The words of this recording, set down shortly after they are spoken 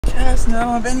cast and I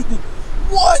don't have anything.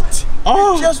 What?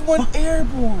 Oh. It just went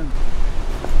airborne.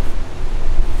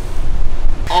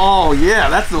 Oh yeah,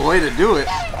 that's the way to do it.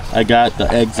 I got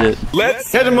the exit. Let's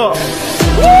catch him up.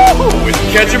 Woo! With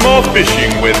Catch 'em All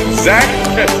Fishing with Zak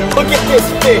Catchem. Look at this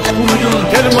fish.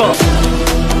 Catch 'em up. Is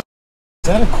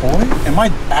that a koi? Am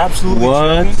I absolutely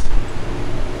What? tripping?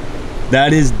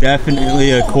 That is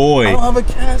definitely a koi. I don't have a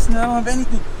cast and I don't have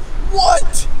anything.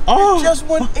 What? Oh. It just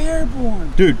went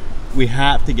airborne. Dude, we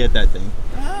have to get that thing.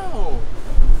 How?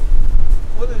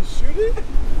 What, did shoot it?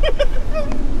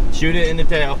 Shoot it in the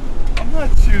tail. I'm not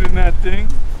shooting that thing.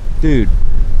 Dude,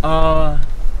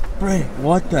 Bray,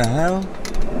 what the hell?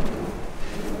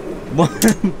 What?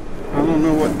 I don't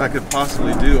know what I could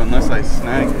possibly do unless I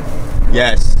snag it.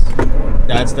 Yes,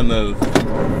 that's the move.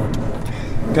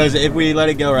 Because if we let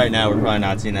it go right now, we're probably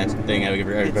not seeing that thing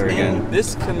ever again.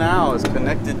 This canal is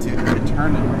connected to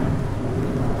eternity.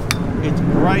 It's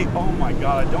bright. Oh my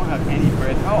god, I don't have any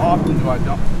bread. How often do I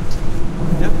dump?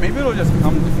 Maybe it'll just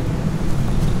come to me.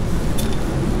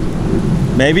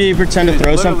 Maybe you pretend to Dude,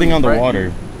 throw it's something on the literally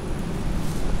water.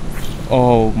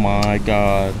 Oh my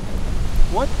god.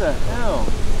 What the hell?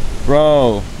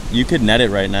 Bro, you could net it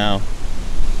right now.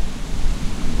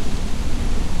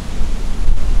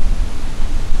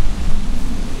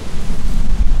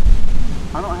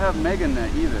 I don't have mega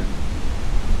net either.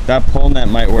 That pole net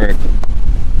might work.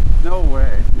 No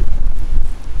way.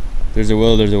 There's a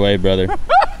will, there's a way, brother.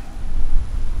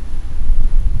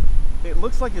 It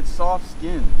looks like it's soft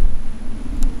skin.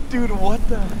 Dude, what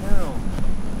the hell?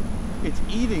 It's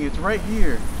eating, it's right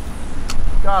here.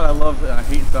 God, I love it. I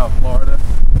hate South Florida.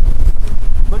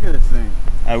 Look at this thing.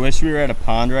 I wish we were at a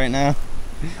pond right now.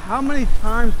 How many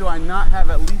times do I not have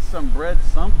at least some bread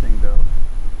something though?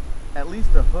 At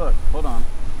least a hook. Hold on.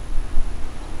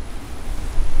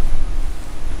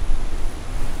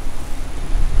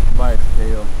 By its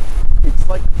tail. It's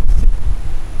like,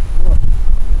 look.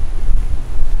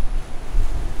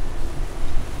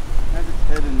 It has its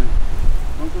head in it.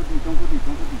 Don't go deep, don't go deep,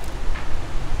 don't go deep.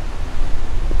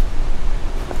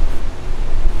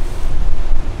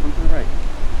 Come to the right.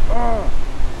 Oh!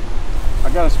 I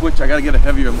gotta switch, I gotta get a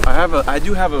heavier. I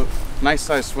do have a nice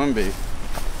size swim bait.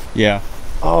 Yeah.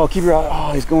 Oh, keep your eye.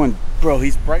 Oh, he's going, bro,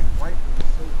 he's bright white.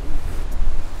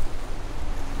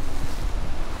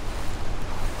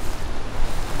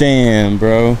 Damn,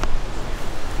 bro.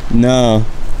 No.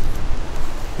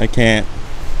 I can't.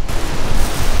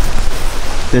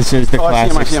 This is the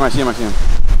classic. I see him.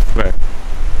 Where?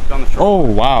 Down the shore. Oh,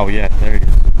 wow. Yeah, there he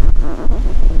is.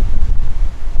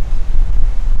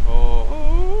 Oh.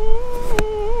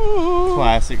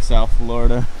 Classic South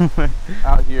Florida.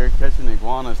 Out here catching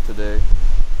iguanas today.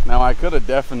 Now, I could have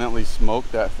definitely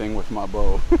smoked that thing with my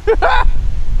bow.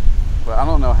 But I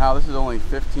don't know how. This is only a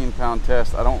 15-pound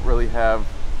test. I don't really have...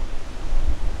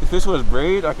 If this was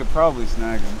braid, I could probably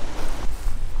snag him.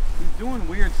 He's doing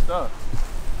weird stuff.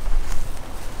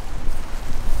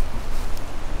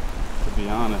 To be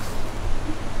honest.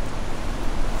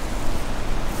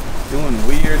 Doing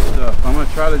weird stuff. I'm going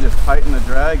to try to just tighten the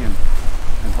drag and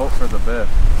hope for the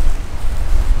best.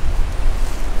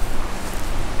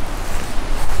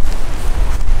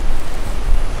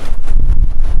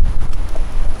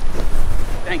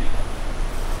 Dang it.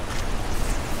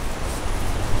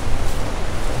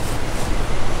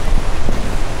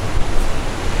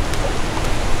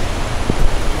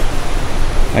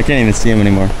 I can't even see him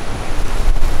anymore.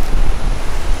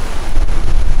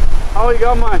 Oh, he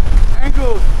got my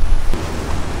ankles.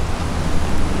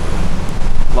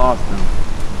 Lost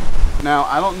him. Now,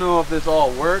 I don't know if this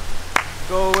all worked.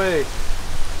 Go away.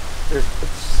 There's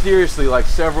seriously like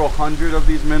several hundred of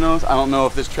these minnows. I don't know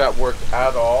if this trap worked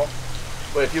at all.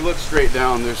 But if you look straight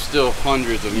down, there's still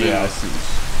hundreds of minnows.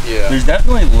 Yeah. There's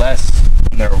definitely less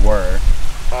than there were.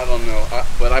 I don't know,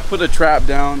 but I put a trap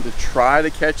down to try to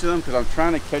catch them because I'm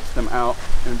trying to catch them out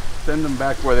and send them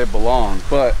back where they belong.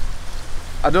 But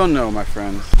I don't know, my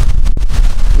friends.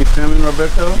 We filming,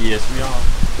 Roberto? Yes, we are.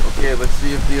 Okay, let's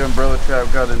see if the umbrella trap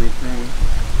got anything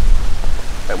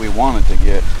that we wanted to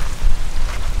get.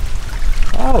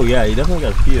 Oh yeah, you definitely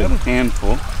got a few. Got a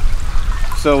handful.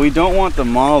 So we don't want the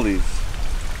mollies.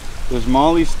 There's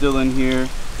mollies still in here.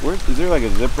 Is there like a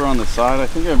zipper on the side? I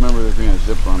think I remember there being a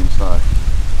zipper on the side.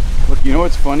 Look, you know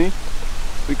what's funny?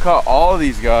 We caught all of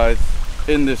these guys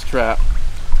in this trap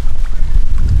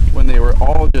when they were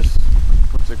all just,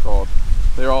 what's it called?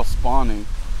 They're all spawning.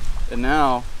 And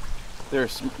now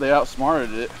they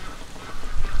outsmarted it.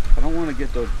 I don't want to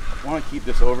get those, I want to keep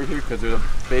this over here because there's a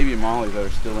baby mollies that are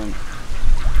still in.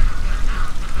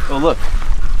 Oh look,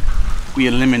 we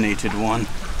eliminated one.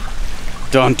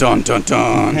 Dun dun dun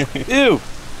dun. Ew.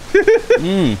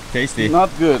 Tasty. Not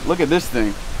good. Look at this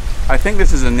thing. I think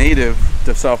this is a native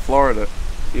to South Florida.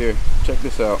 Here, check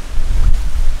this out.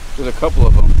 There's a couple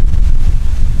of them.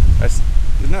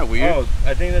 Isn't that weird? Oh,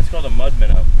 I think that's called a mud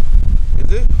minnow.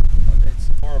 Is it? It's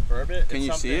or a burbot. Can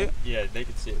you see it? Yeah, they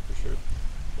can see it for sure.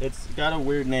 It's got a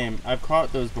weird name. I've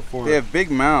caught those before. They have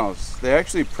big mouths. They're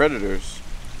actually predators.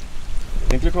 I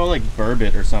think they're called like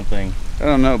burbot or something. I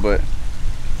don't know, but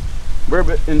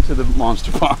burbot into the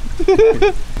monster pond.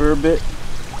 Burbot,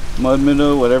 mud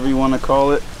minnow, whatever you want to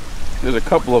call it. There's a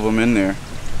couple of them in there.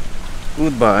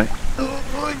 Goodbye. Oh,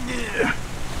 yeah.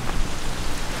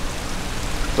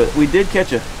 But we did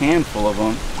catch a handful of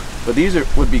them. But these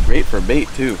would be great for bait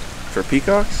too. For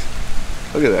peacocks.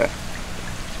 Look at that.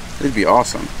 They'd be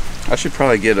awesome. I should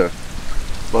probably get a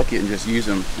bucket and just use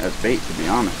them as bait, to be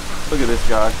honest. Look at this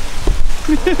guy.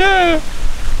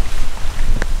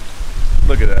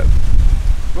 Look at that.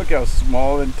 Look how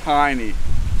small and tiny.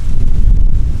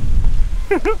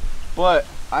 But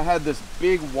I had this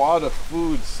big wad of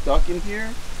food stuck in here,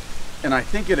 and I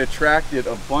think it attracted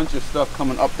a bunch of stuff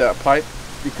coming up that pipe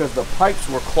because the pipes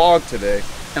were clogged today,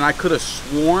 and I could have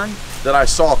sworn that I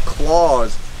saw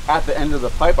claws at the end of the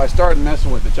pipe. I started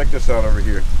messing with it. Check this out over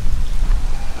here.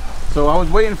 So I was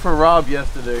waiting for Rob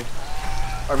yesterday.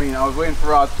 I was waiting for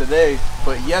Rob today,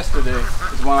 but yesterday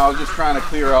is when I was just trying to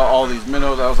clear out all these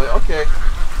minnows. I was like, okay.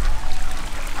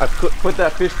 I put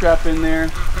that fish trap in there.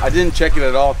 I didn't check it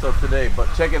at all till today,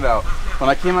 but check it out. When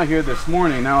I came out here this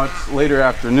morning, now it's later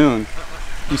afternoon.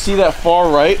 You see that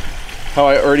far right? How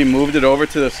I already moved it over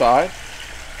to the side?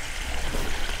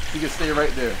 You can stay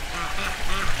right there.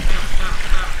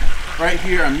 Right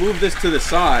here, I moved this to the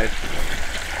side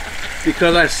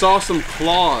because I saw some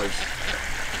claws,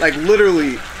 like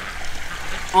literally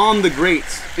on the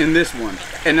grates in this one.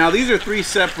 And now these are 3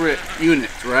 separate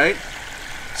units, right?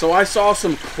 So I saw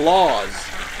some claws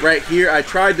right here. I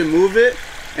tried to move it,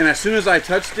 and as soon as I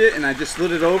touched it and I just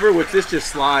slid it over, which this just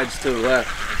slides to the left.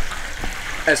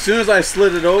 As soon as I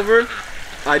slid it over,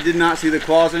 I did not see the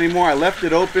claws anymore. I left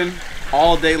it open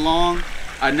all day long.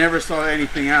 I never saw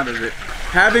anything out of it.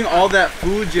 Having all that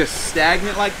food just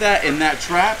stagnant like that in that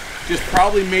trap just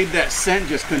probably made that scent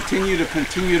just continue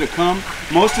to come.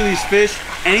 Most of these fish,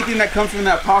 anything that comes from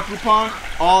that pocket pond,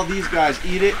 all these guys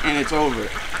eat it and it's over.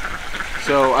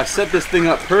 So I set this thing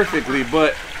up perfectly,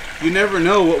 but you never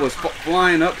know what was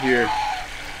flying up here.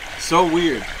 So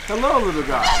weird. Hello, little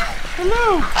guy.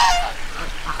 Hello.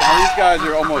 Now these guys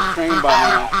are almost trained by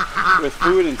now with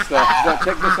food and stuff. But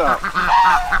check this out.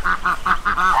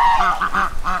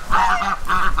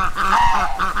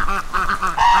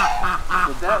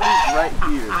 So that leads right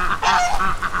here.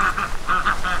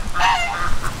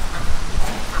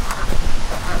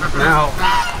 Now,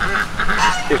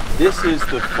 if this is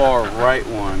the far right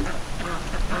one,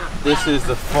 this is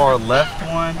the far left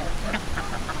one,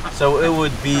 so it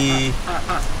would be,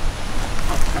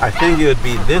 I think it would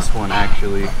be this one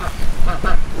actually.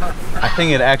 I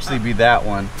think it'd actually be that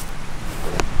one.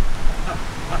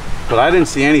 But I didn't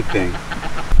see anything.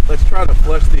 Let's try to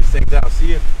flush these things out.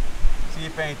 See if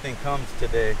anything comes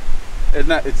today. Isn't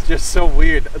that, it's just so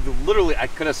weird. Literally, I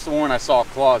could have sworn I saw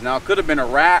claws. Now it could have been a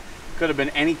rat, could have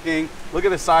been anything. Look at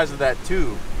the size of that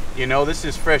tube. You know, this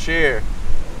is fresh air.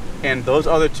 And those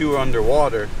other 2 are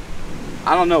underwater.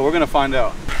 I don't know, we're gonna find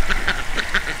out.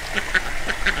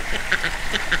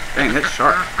 Dang, that's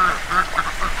sharp.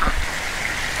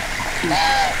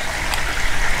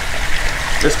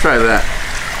 Let's try that.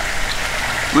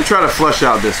 I'm gonna try to flush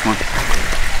out this one.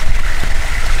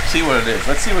 See what it is.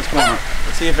 Let's see what's going on.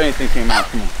 Let's see if anything came out.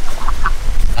 Come on.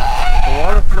 The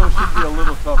water flow should be a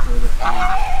little tougher this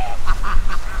time.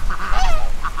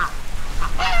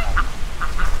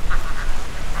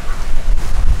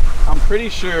 I'm pretty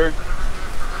sure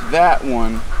that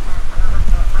one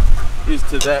is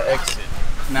to that exit.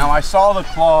 Now I saw the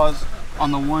claws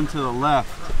on the one to the left,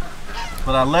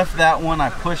 but I left that one, I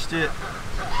pushed it.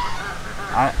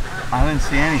 I didn't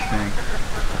see anything.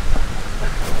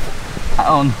 I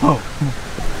don't know.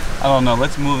 I don't know.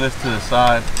 Let's move this to the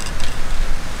side.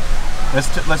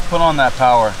 Let's put on that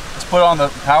power. Let's put on the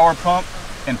power pump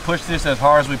and push this as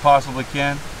hard as we possibly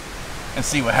can and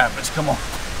see what happens. Come on.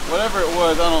 Whatever it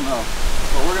was, I don't know.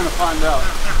 But we're gonna find out.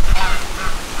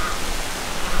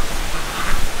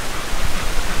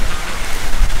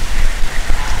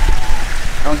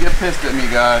 Don't get pissed at me,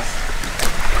 guys.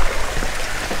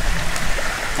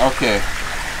 Okay.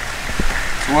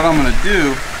 So what I'm gonna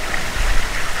do,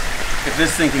 if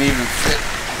this thing can even fit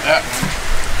that one,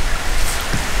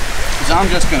 is I'm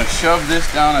just gonna shove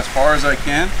this down as far as I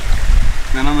can,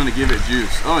 and then I'm gonna give it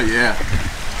juice. Oh yeah.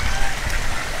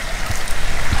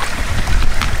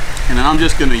 And then I'm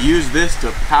just gonna use this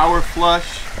to power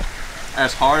flush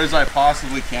as hard as I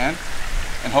possibly can.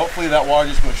 And hopefully that water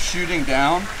just goes shooting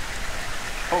down.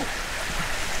 Oh,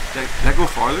 did that go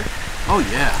farther? Oh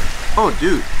yeah. Oh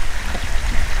dude.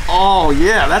 Oh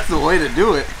yeah, that's the way to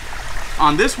do it.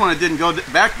 On this one, it didn't go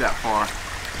back that far.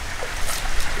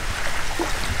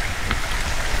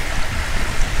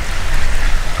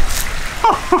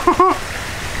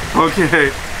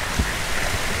 Okay.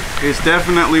 It's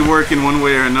definitely working one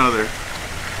way or another.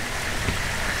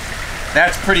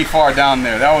 That's pretty far down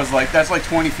there. That's like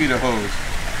 20 feet of hose.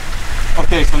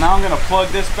 Okay, so now I'm gonna plug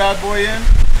this bad boy in.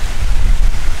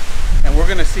 And we're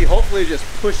gonna see, hopefully it just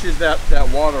pushes that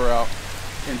water out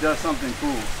and does something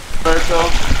cool. Berto,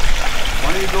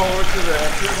 why don't you go over to the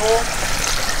exit hole?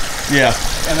 Yeah.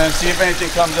 And then see if anything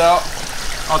comes out.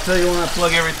 I'll tell you when I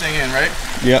plug everything in, right?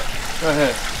 Yep. Go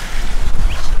ahead.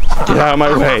 Get out of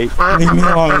my way. Leave me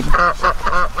alone.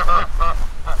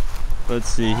 Let's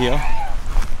see here.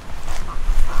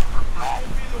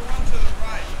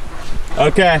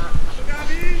 Okay.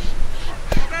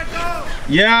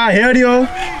 Yeah, I hear you.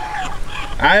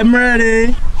 I'm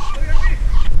ready.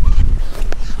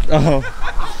 Oh.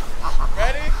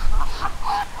 Ready?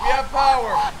 We have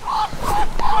power.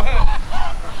 Go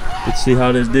ahead. Let's see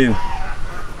how this do.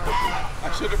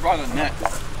 I should have brought a net.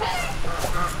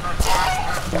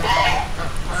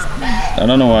 I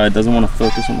don't know why it doesn't want to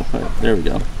focus on the pipe. There we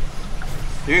go.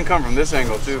 You can come from this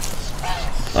angle too.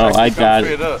 Oh, I got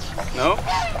it. Up. No?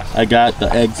 I got the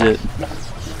exit.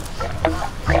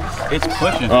 It's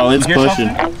pushing. Oh, it's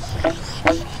pushing.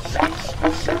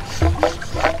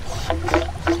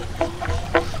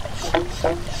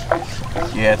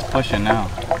 Yeah, it's pushing now.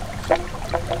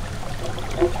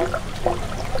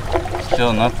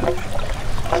 Still nothing.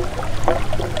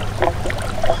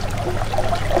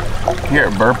 You hear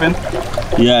it burping?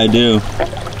 Yeah, I do.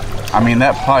 I mean,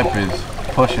 that pipe is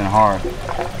pushing hard.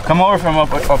 Come over from up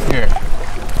here.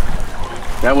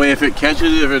 That way, if it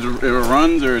catches it, if it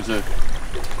runs, or it's a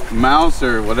mouse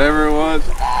or whatever it was,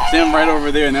 stand right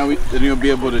over there, and then you'll be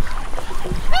able to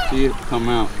see it come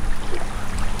out.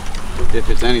 If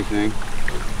it's anything.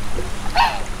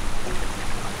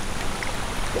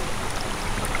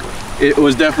 It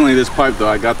was definitely this pipe, though.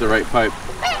 I got the right pipe.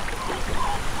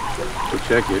 So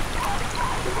check it.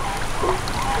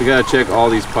 We gotta check all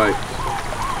these pipes.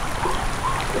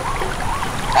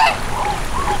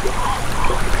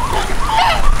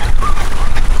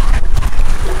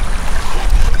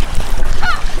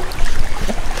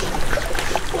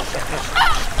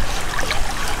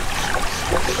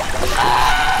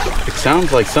 It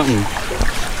sounds like something.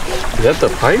 Is that the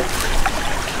pipe?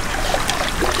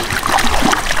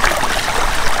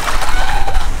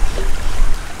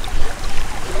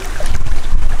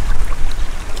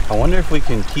 I wonder if we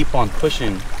can keep on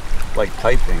pushing like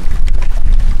piping.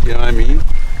 You know what I mean?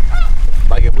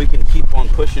 Like if we can keep on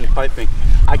pushing piping.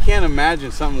 I can't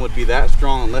imagine something would be that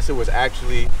strong unless it was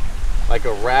actually like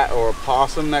a rat or a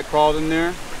possum that crawled in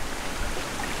there.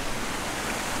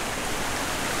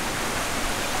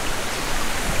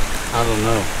 I don't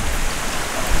know.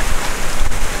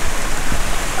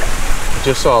 I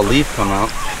just saw a leaf come out.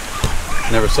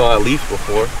 Never saw that leaf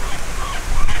before.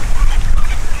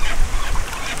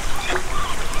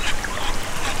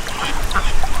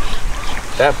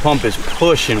 That pump is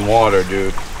pushing water,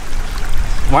 dude.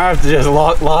 Might have to just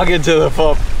log into the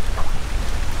pump.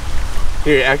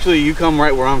 Here, actually, you come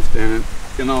right where I'm standing.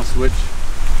 And I'll switch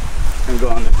and go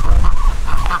on this side.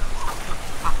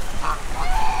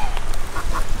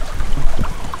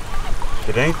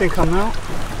 Did anything come out?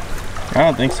 I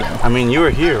don't think so. I mean, you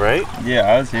were here, right? Yeah,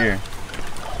 I was here.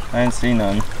 I didn't see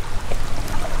none.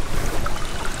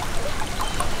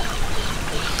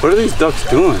 What are these ducks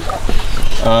doing?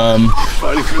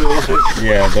 Fighting for their life.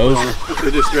 Yeah, those.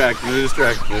 They're distracted. They're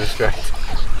distracted. They're distracted.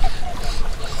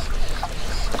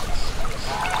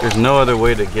 There's no other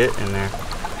way to get in there.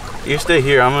 You stay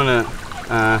here. I'm gonna.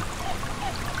 I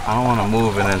don't want to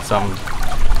move, and then something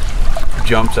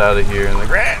jumps out of here and like.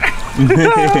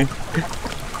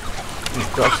 These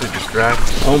ducks are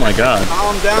distracted. Oh my god.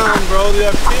 Calm down, bro. They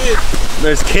have kids.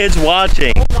 There's kids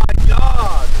watching. Oh my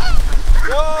god.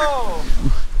 Yo.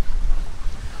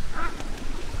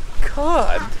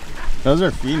 God. Those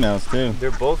are females too.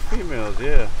 They're both females,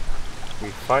 yeah. We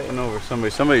fighting over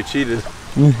somebody. Somebody cheated.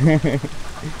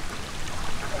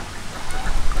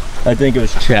 I think it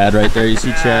was Chad right there. You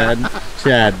see Chad?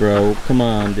 Chad, bro. Come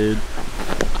on, dude.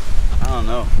 I don't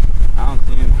know. I don't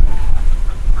see anything.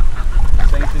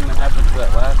 Same thing that happened to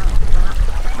that last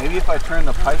one. Maybe if I turn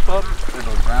the pipe up,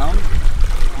 it'll drown.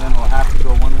 And then we'll have to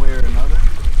go one way or another.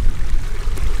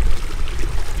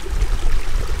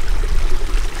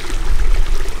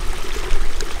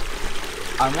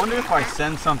 I wonder if I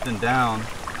send something down,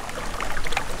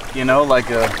 you know,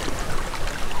 like a,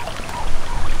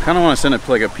 kind of want to send it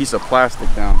like a piece of plastic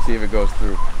down, see if it goes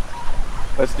through.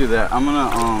 Let's do that. I'm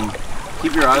gonna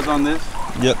keep your eyes on this.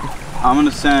 Yep. I'm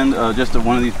gonna send just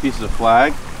one of these pieces of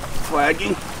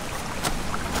flagging.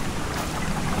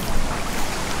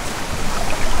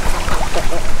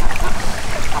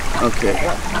 Okay,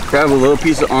 grab a little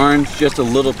piece of orange, just a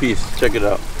little piece. Check it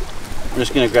out. I'm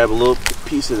just gonna grab a little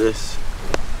piece of this.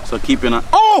 So keep an eye.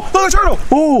 Oh, look, a turtle!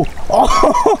 Oh,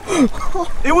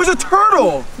 oh. It was a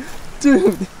turtle,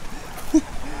 Dude.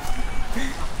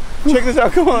 Check this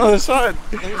out. Come on the other side.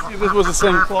 Let me see if this was the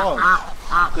same claws.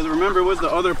 Because remember, it was the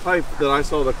other pipe that I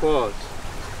saw the claws.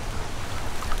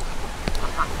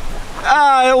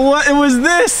 Ah, it was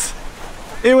this.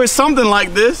 It was something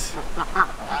like this.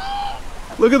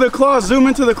 Look at the claws. Zoom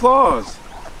into the claws.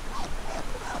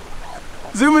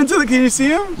 Zoom into the. Can you see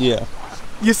them? Yeah.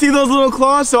 You see those little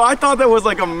claws? So I thought that was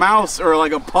like a mouse or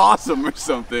like a possum or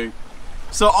something.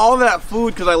 So all that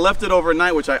food, because I left it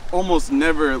overnight, which I almost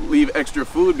never leave extra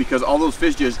food because all those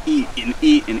fish just eat and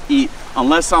eat and eat,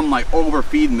 unless I'm like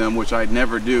overfeeding them, which I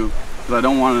never do, because I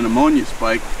don't want an ammonia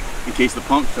spike in case the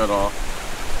pump shut off.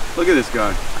 Look at this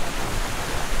guy.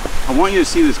 I want you to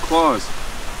see this claws.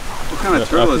 What kind of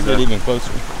turtle is that? Even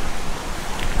closer.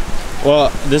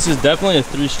 Well, this is definitely a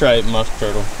 3-stripe musk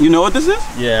turtle. You know what this is?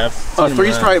 Yeah. I've seen A them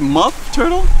 3-stripe muff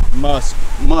turtle? Musk.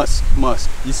 Musk.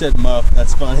 You said muff.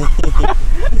 That's funny.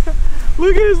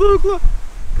 Look at his little claw.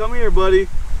 Come here, buddy.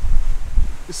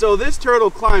 So this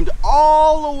turtle climbed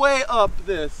all the way up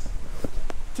this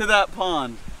to that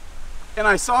pond. And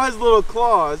I saw his little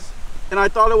claws and I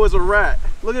thought it was a rat.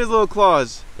 Look at his little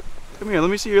claws. Come here,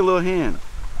 let me see your little hand.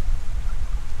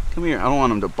 Come here, I don't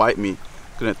want him to bite me.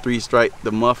 Gonna 3-stripe,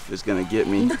 the muff is gonna get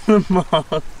me.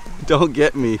 Don't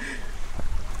get me.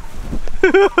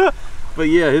 But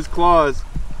yeah, his claws.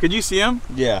 Could you see him?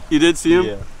 Yeah. You did see him?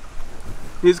 Yeah.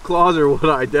 His claws are what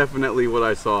I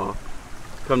saw.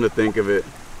 Come to think of it.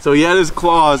 So he had his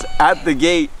claws at the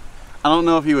gate. I don't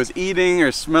know if he was eating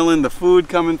or smelling the food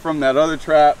coming from that other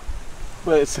trap,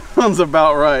 but it sounds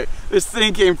about right. This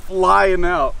thing came flying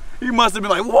out. He must have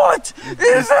been like, what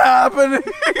is happening?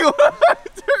 When I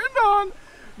turned on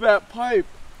that pipe.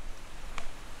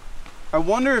 I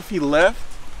wonder if he left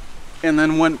and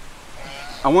then went.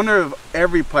 I wonder if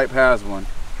every pipe has one.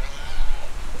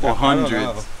 Or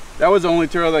hundreds. That was the only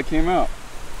turtle that came out.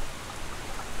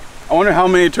 I wonder how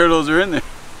many turtles are in there.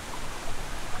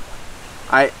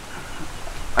 I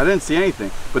didn't see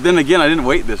anything. But then again, I didn't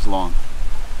wait this long.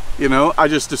 You know, I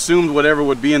just assumed whatever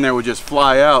would be in there would just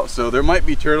fly out. So there might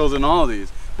be turtles in all of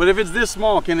these. But if it's this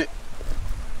small, it can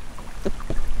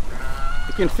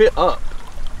fit up.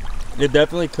 It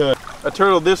definitely could. A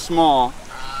turtle this small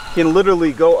can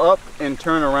literally go up and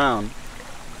turn around.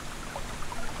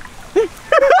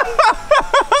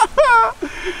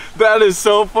 That is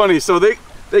so funny. So they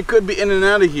could be in and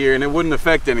out of here and it wouldn't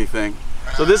affect anything.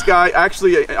 So this guy,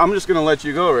 actually, I'm just gonna let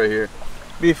you go right here.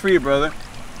 Be free, brother.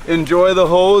 Enjoy the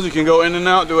holes. You can go in and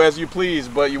out, do as you please,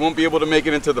 but you won't be able to make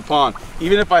it into the pond.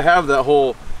 Even if I have that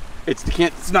hole,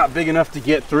 it's not big enough to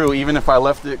get through. Even if I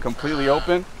left it completely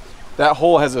open, that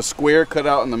hole has a square cut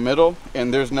out in the middle,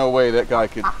 and there's no way that guy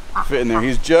could fit in there.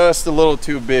 He's just a little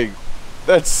too big.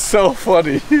 That's so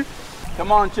funny.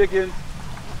 Come on, chicken.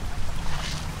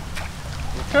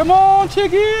 Come on,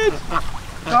 chicken.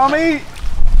 Come eat.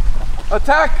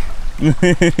 Attack.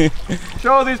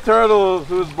 Show these turtles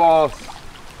who's boss.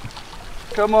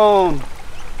 Come on.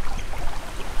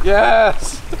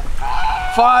 Yes.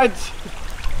 Fight.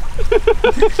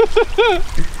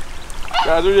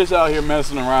 Guys, we're just out here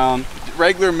messing around.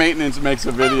 Regular maintenance makes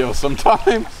a video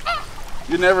sometimes.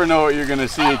 You never know what you're gonna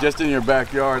see just in your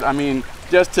backyard. I mean,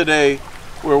 just today,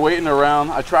 we're waiting around.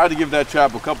 I tried to give that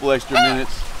trap a couple extra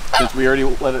minutes since we already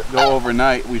let it go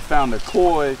overnight. We found a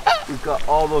koi. We've got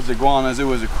all those iguanas. It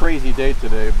was a crazy day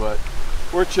today, but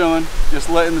we're chilling, just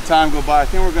letting the time go by. I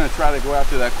think we're gonna try to go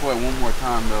after that koi one more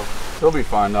time though. He'll be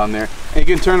fine down there. And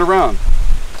you can turn around.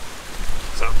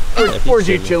 So we're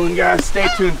chilling, guys. Stay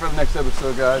tuned for the next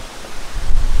episode, guys.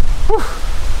 Whew.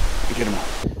 Get him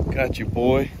out. Got you,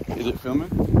 boy. Is it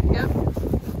filming? Yep.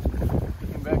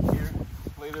 Came back here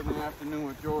later in the afternoon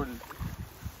with Jordan.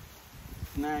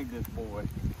 Snagged this boy.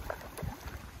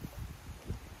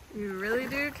 You really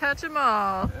do catch them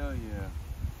all. Hell yeah.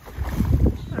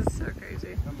 That's so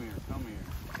crazy. Come here, come here.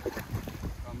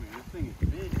 Come here. This thing is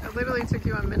big. It literally took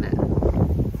you a minute.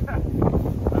 I mean,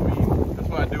 that's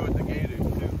what I do with the gators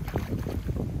too.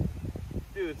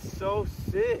 Dude, it's so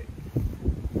sick.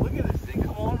 Look at this thing.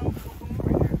 Come on over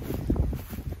here.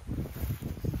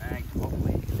 Snagged.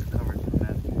 Hopefully it covers the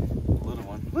net. The little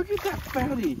one. Look at that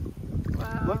fatty.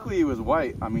 Wow. Luckily he was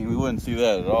white. I mean, we wouldn't see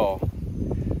that at all.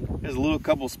 There's a little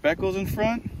couple speckles in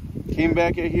front. Came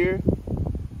back out here.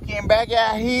 Came back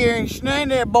out here and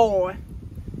snagged that boy.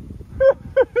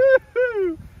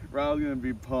 Raul's gonna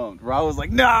be pumped. Raul was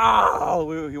like,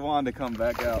 no! He wanted to come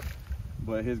back out.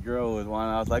 But his girl was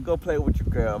wanting. I was like, go play with your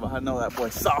girl. But I know that boy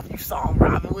soft. You saw him,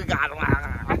 Robin. We got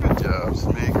him. Good job,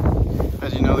 Snake.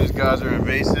 As you know, these guys are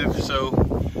invasive, so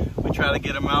we try to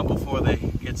get them out before they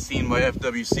get seen by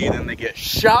FWC. Then they get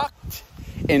shocked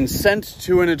and sent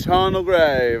to an eternal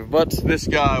grave. But this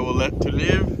guy will let to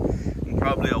live in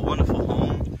probably a wonderful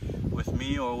home with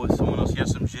me or with someone else. He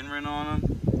has some ginrin on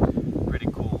him. Pretty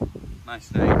cool. Nice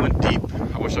snake. He went deep.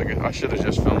 I wish I should have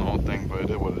just filmed the whole thing, but it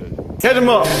did what it is. Catch him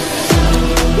up.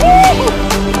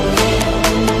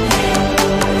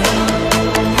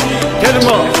 Catch him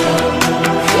up.